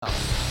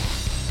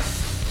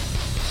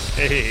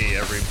Hey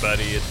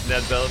everybody, it's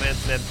Ned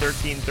Bellavance,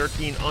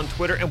 Ned1313 on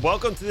Twitter, and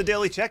welcome to the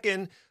Daily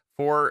Check-In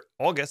for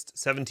August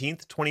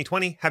 17th,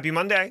 2020. Happy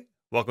Monday.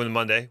 Welcome to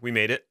Monday. We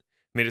made it.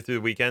 Made it through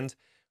the weekend.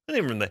 I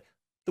didn't even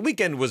the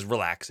weekend was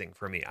relaxing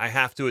for me. I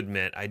have to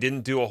admit, I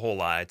didn't do a whole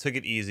lot. I took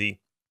it easy.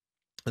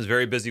 It was a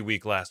very busy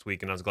week last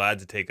week, and I was glad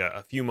to take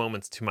a few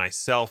moments to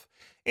myself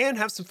and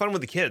have some fun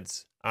with the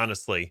kids,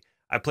 honestly.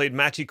 I played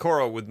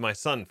Machikoro with my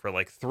son for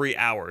like 3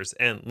 hours,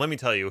 and let me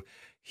tell you,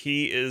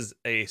 he is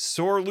a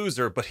sore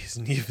loser, but he's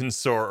an even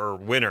sorer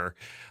winner.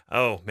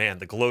 Oh man,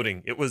 the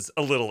gloating, it was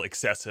a little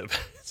excessive.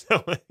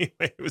 So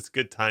anyway, it was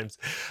good times.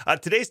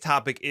 Today's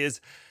topic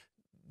is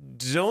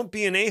don't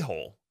be an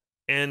a-hole.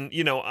 And,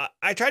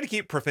 I try to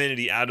keep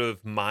profanity out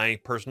of my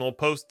personal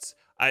posts.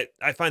 I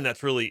find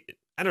that's really,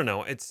 I don't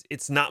know,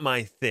 it's not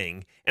my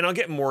thing. And I'll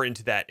get more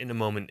into that in a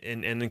moment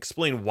and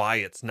explain why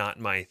it's not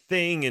my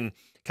thing and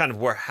kind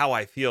of how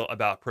I feel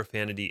about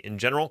profanity in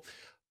general.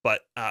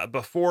 But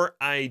before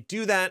I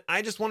do that,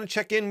 I just want to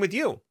check in with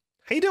you.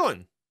 How you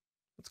doing?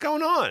 What's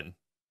going on?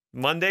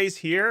 Monday's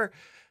here.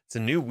 It's a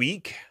new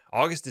week.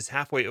 August is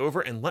halfway over,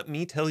 and let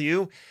me tell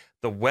you,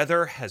 the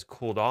weather has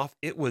cooled off.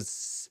 It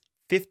was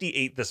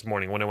 58 this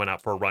morning when I went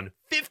out for a run.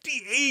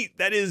 58!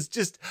 That is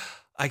just,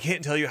 I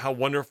can't tell you how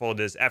wonderful it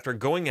is. After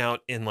going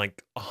out in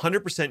like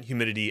 100%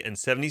 humidity and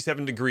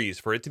 77 degrees,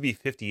 for it to be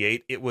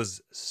 58, it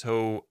was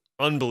so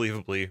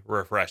unbelievably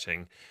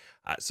refreshing.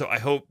 So I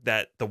hope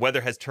that the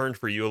weather has turned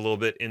for you a little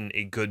bit in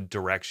a good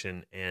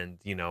direction, and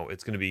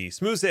it's going to be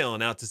smooth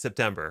sailing out to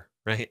September,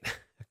 right?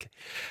 Okay.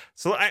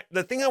 So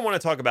the thing I want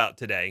to talk about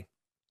today,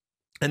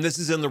 and this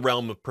is in the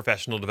realm of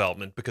professional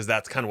development because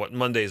that's kind of what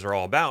Mondays are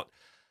all about.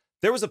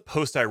 There was a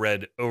post I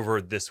read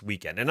over this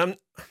weekend, and I'm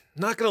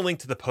not going to link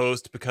to the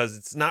post because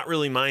it's not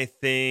really my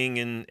thing,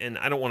 and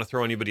I don't want to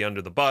throw anybody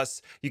under the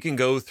bus. You can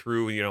go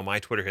through, my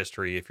Twitter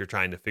history if you're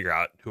trying to figure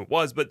out who it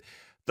was, but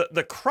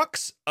the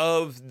crux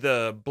of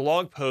the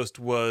blog post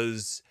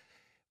was,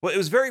 well, it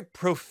was very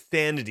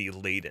profanity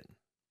laden.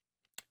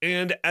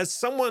 And as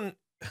someone,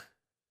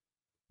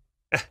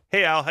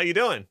 hey Al, how you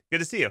doing? Good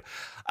to see you.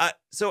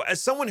 So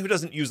as someone who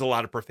doesn't use a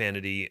lot of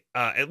profanity,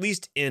 at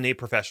least in a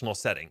professional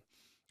setting,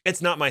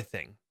 it's not my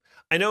thing.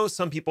 I know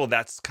some people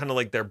that's kind of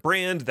like their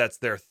brand, that's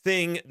their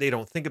thing. They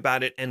don't think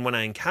about it. And when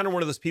I encounter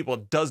one of those people,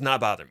 it does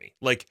not bother me.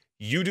 Like,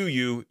 you do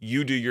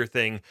your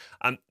thing.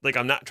 I'm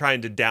not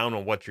trying to down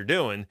on what you're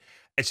doing.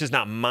 It's just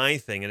not my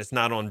thing, and it's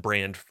not on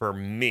brand for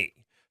me.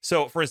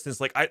 So, for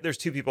instance, like there's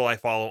two people I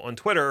follow on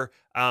Twitter,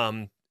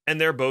 and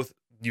they're both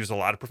use a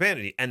lot of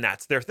profanity, and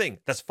that's their thing.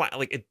 That's fine.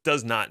 Like, it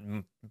does not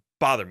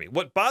bother me.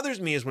 What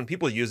bothers me is when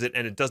people use it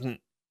and it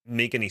doesn't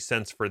make any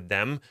sense for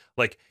them.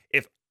 Like,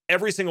 if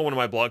every single one of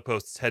my blog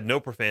posts had no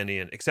profanity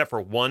in, except for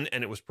one,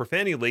 and it was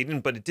profanity laden,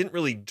 but it didn't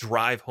really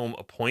drive home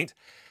a point,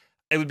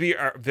 it would be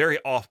very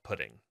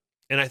off-putting.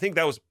 And I think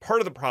that was part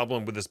of the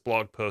problem with this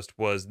blog post.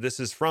 Was this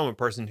is from a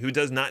person who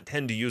does not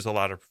tend to use a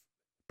lot of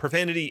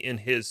profanity in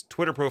his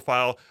Twitter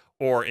profile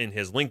or in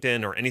his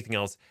LinkedIn or anything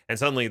else. And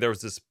suddenly there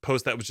was this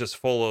post that was just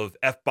full of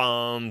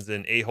F-bombs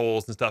and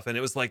a-holes and stuff. And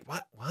it was like,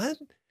 what?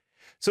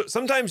 So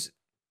sometimes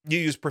you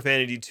use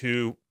profanity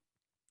to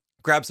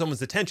grab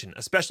someone's attention,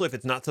 especially if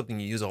it's not something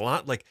you use a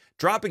lot. Like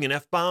dropping an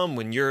F-bomb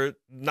when you're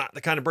not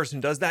the kind of person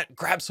who does that,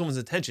 grab someone's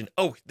attention.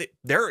 Oh,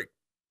 they're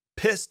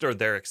pissed or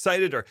they're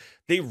excited or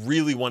they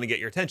really want to get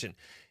your attention.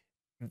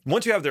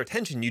 Once you have their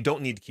attention, you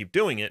don't need to keep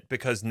doing it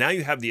because now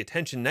you have the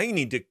attention. Now you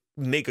need to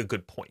make a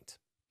good point.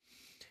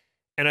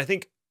 And I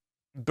think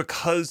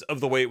because of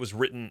the way it was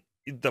written,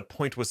 the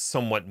point was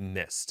somewhat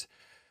missed.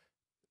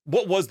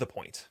 What was the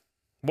point?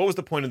 What was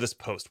the point of this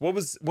post? What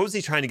was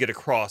he trying to get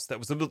across that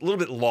was a little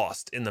bit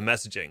lost in the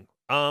messaging?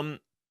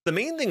 The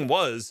main thing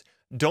was,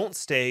 don't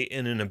stay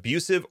in an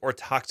abusive or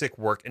toxic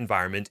work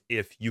environment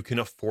if you can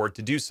afford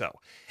to do so.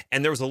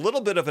 And there was a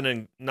little bit of an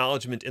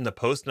acknowledgement in the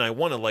post, and I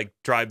want to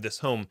drive this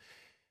home.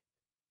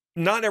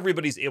 Not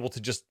everybody's able to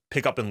just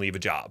pick up and leave a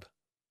job.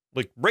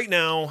 Like right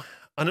now,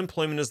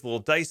 unemployment is a little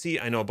dicey.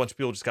 I know a bunch of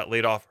people just got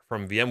laid off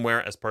from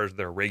VMware as part of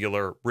their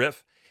regular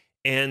RIF.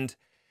 And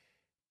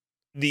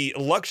the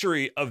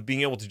luxury of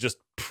being able to just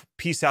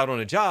peace out on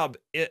a job,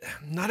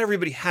 not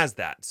everybody has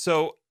that.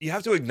 So you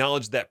have to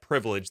acknowledge that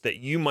privilege that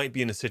you might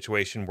be in a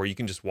situation where you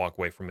can just walk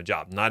away from a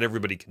job. Not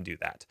everybody can do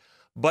that.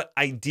 But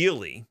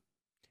ideally,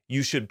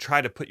 you should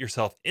try to put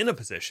yourself in a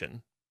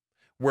position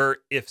where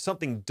if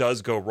something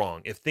does go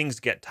wrong, if things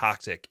get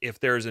toxic, if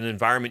there's an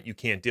environment you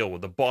can't deal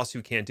with, a boss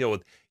you can't deal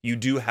with, you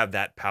do have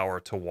that power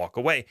to walk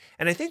away.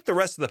 And I think the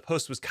rest of the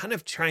post was kind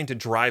of trying to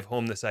drive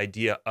home this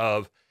idea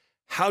of,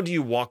 how do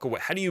you walk away?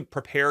 How do you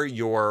prepare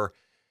your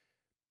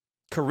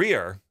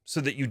career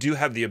so that you do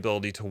have the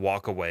ability to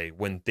walk away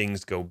when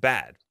things go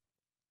bad?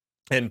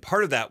 And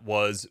part of that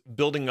was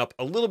building up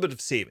a little bit of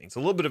savings, a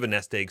little bit of a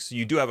nest egg, so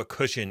you do have a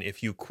cushion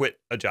if you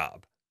quit a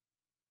job.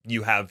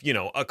 You have,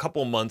 a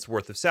couple months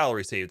worth of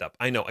salary saved up.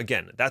 I know,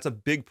 again, that's a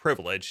big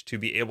privilege to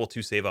be able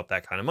to save up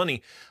that kind of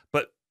money.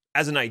 But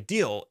as an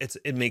ideal,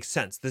 it makes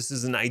sense. This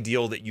is an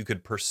ideal that you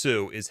could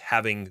pursue, is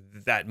having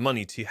that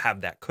money to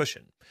have that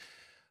cushion.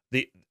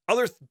 The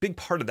other big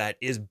part of that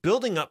is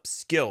building up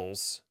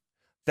skills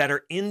that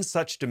are in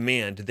such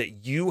demand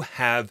that you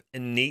have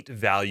innate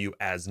value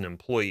as an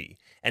employee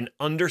and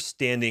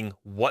understanding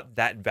what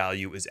that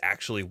value is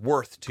actually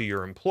worth to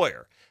your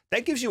employer.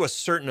 That gives you a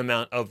certain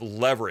amount of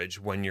leverage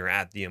when you're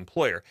at the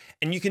employer.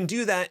 And you can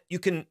do that, you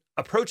can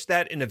approach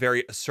that in a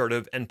very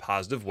assertive and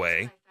positive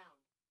way.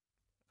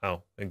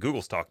 Oh, and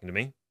Google's talking to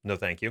me. No,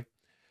 thank you.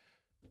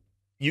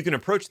 You can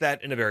approach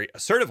that in a very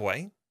assertive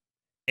way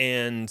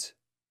and,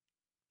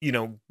 you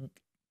know,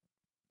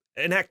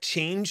 enact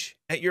change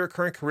at your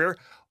current career,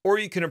 or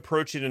you can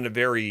approach it in a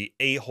very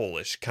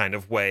a-hole-ish kind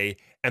of way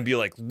and be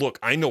like, look,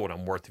 I know what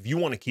I'm worth. If you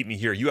want to keep me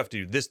here, you have to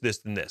do this,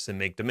 this, and this and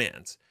make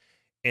demands.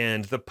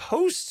 And the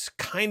post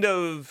kind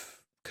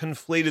of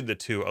conflated the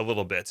two a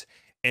little bit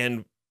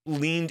and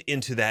leaned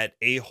into that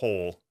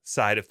a-hole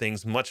side of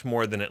things much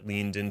more than it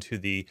leaned into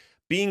the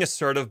being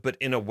assertive, but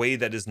in a way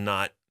that is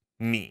not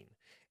mean.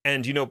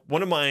 And,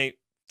 one of my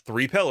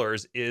 3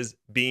 pillars is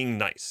being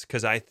nice,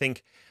 because I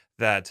think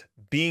that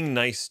being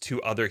nice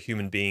to other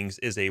human beings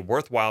is a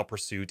worthwhile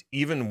pursuit,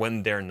 even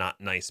when they're not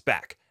nice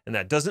back. And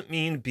that doesn't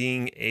mean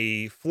being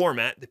a floor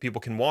mat that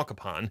people can walk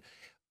upon,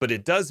 but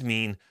it does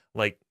mean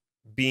like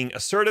being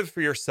assertive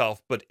for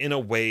yourself, but in a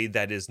way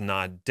that is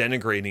not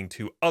denigrating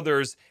to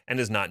others and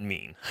is not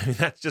mean. I mean,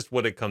 that's just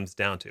what it comes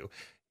down to.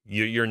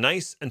 You're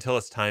nice until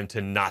it's time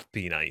to not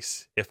be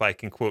nice, if I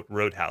can quote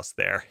Roadhouse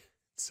there.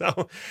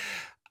 So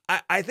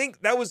I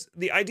think that was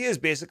the idea is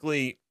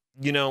basically,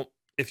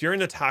 if you're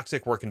in a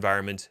toxic work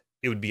environment,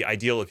 it would be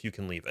ideal if you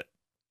can leave it.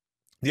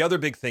 The other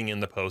big thing in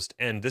the post,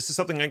 and this is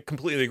something I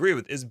completely agree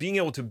with, is being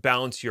able to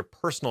balance your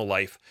personal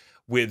life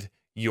with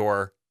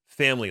your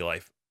family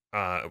life,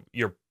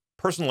 your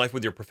personal life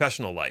with your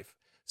professional life.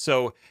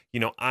 So,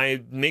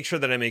 I make sure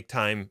that I make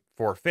time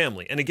for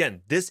family. And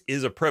again, this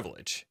is a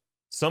privilege.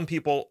 Some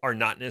people are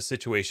not in a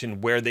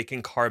situation where they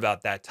can carve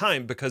out that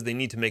time because they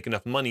need to make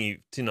enough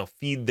money to,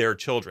 feed their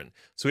children.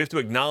 So we have to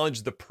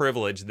acknowledge the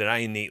privilege that I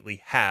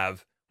innately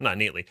have, not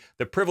innately,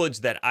 the privilege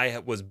that I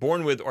was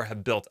born with or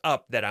have built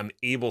up, that I'm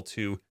able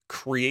to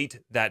create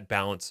that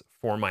balance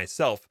for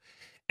myself.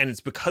 And it's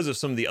because of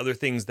some of the other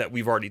things that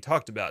we've already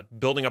talked about,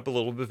 building up a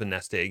little bit of a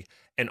nest egg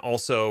and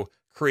also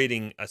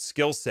creating a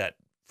skill set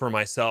for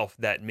myself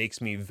that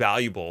makes me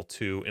valuable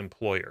to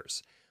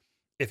employers.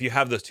 If you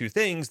have those two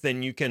things,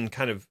 then you can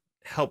kind of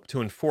help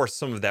to enforce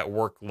some of that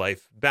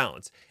work-life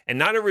balance. And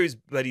not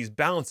everybody's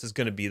balance is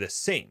going to be the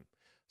same.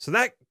 So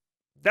that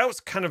was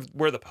kind of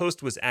where the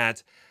post was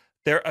at.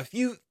 There are a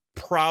few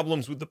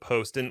problems with the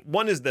post, and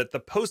one is that the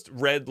post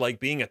read like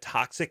being a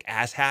toxic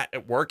asshat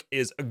at work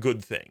is a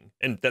good thing,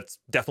 and that's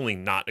definitely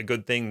not a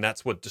good thing.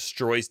 That's what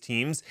destroys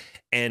teams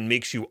and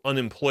makes you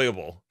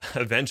unemployable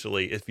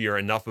eventually. If you're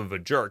enough of a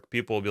jerk,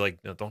 people will be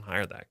like, no, don't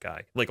hire that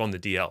guy, like on the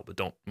DL, but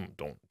don't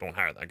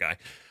hire that guy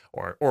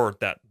or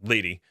that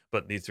lady.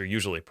 But these are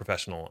usually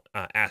professional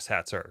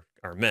asshats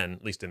are men,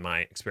 at least in my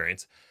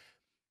experience.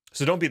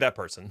 So don't be that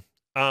person.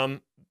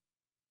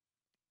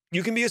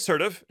 You can be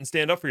assertive and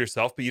stand up for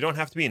yourself, but you don't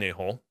have to be an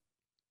a-hole.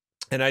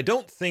 And I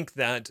don't think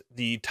that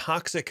the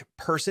toxic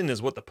person is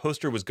what the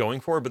poster was going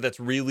for, but that's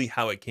really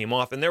how it came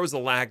off. And there was a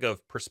lack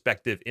of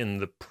perspective in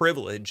the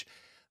privilege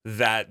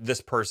that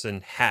this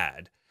person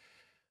had.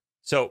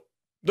 So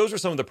those were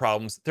some of the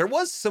problems. There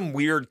was some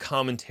weird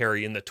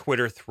commentary in the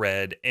Twitter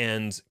thread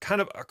and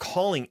kind of a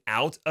calling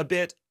out a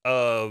bit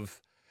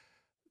of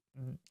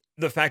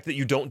the fact that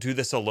you don't do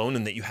this alone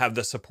and that you have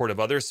the support of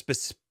others,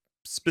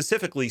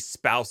 specifically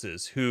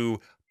spouses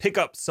who pick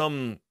up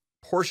some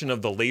portion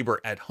of the labor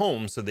at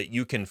home so that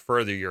you can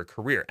further your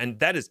career. And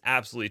that is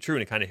absolutely true.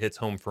 And it kind of hits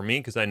home for me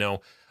because I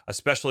know,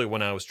 especially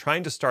when I was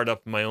trying to start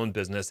up my own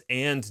business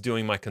and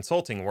doing my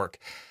consulting work,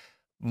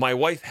 my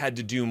wife had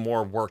to do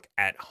more work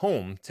at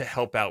home to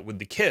help out with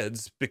the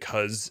kids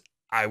because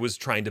I was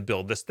trying to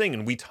build this thing.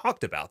 And we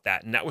talked about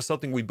that. And that was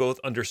something we both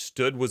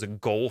understood was a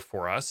goal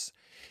for us.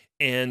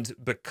 And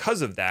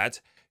because of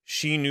that,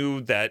 she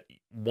knew that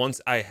once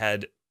I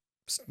had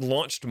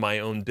launched my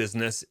own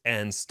business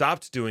and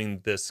stopped doing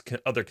this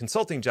other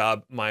consulting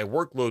job, my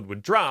workload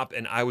would drop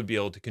and I would be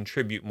able to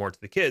contribute more to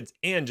the kids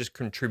and just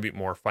contribute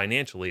more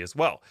financially as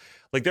well.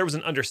 Like there was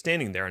an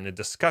understanding there and a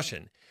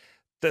discussion.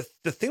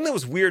 The thing that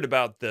was weird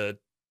about the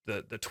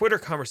Twitter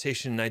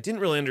conversation, and I didn't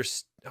really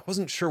understand, I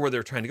wasn't sure where they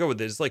were trying to go with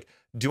it, is like,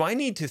 do I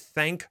need to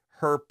thank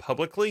her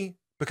publicly?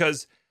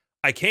 Because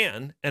I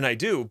can, and I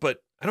do,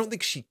 but I don't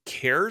think she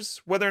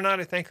cares whether or not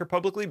I thank her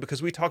publicly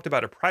because we talked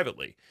about it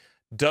privately.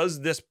 Does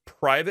this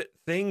private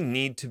thing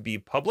need to be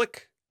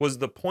public? Was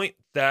the point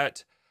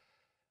that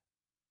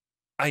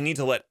I need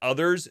to let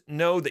others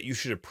know that you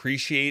should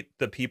appreciate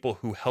the people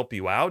who help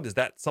you out? Is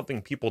that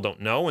something people don't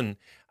know? And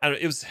I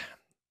don't, it was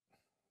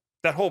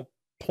that whole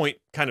point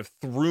kind of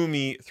threw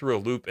me through a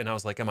loop. And I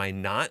was like, am I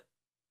not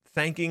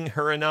thanking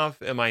her enough?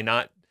 Am I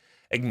not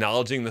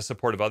acknowledging the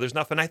support of others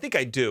enough? And I think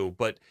I do,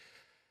 but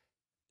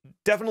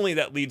definitely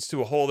that leads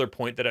to a whole other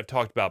point that I've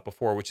talked about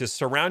before, which is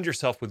surround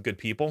yourself with good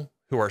people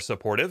who are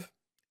supportive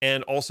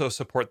and also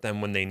support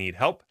them when they need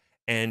help.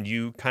 and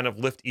you kind of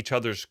lift each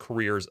other's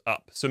careers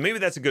up. So maybe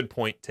that's a good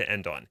point to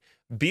end on.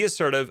 Be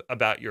assertive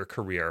about your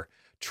career.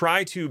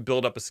 Try to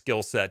build up a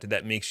skill set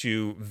that makes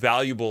you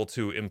valuable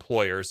to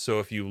employers.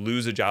 So if you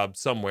lose a job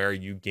somewhere,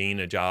 you gain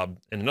a job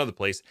in another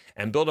place,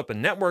 and build up a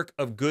network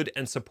of good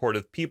and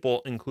supportive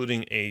people,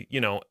 including a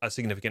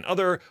significant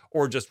other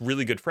or just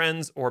really good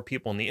friends or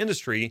people in the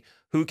industry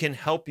who can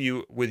help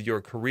you with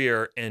your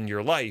career and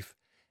your life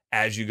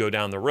as you go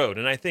down the road.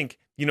 And I think,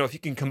 if you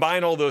can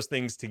combine all those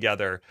things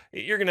together,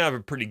 you're going to have a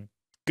pretty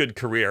good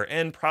career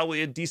and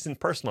probably a decent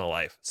personal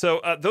life.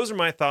 So those are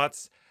my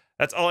thoughts.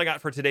 That's all I got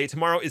for today.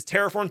 Tomorrow is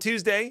Terraform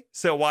Tuesday,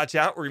 so watch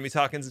out. We're gonna be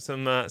talking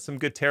some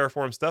good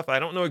Terraform stuff. I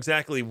don't know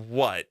exactly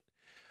what,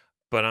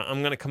 but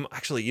I'm gonna come.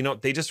 Actually,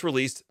 they just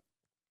released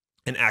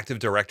an Active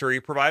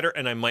Directory provider,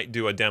 and I might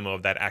do a demo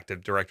of that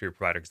Active Directory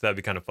provider because that'd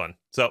be kind of fun.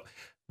 So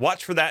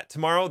watch for that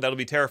tomorrow. That'll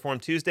be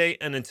Terraform Tuesday.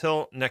 And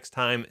until next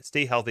time,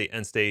 stay healthy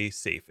and stay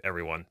safe,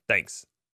 everyone. Thanks.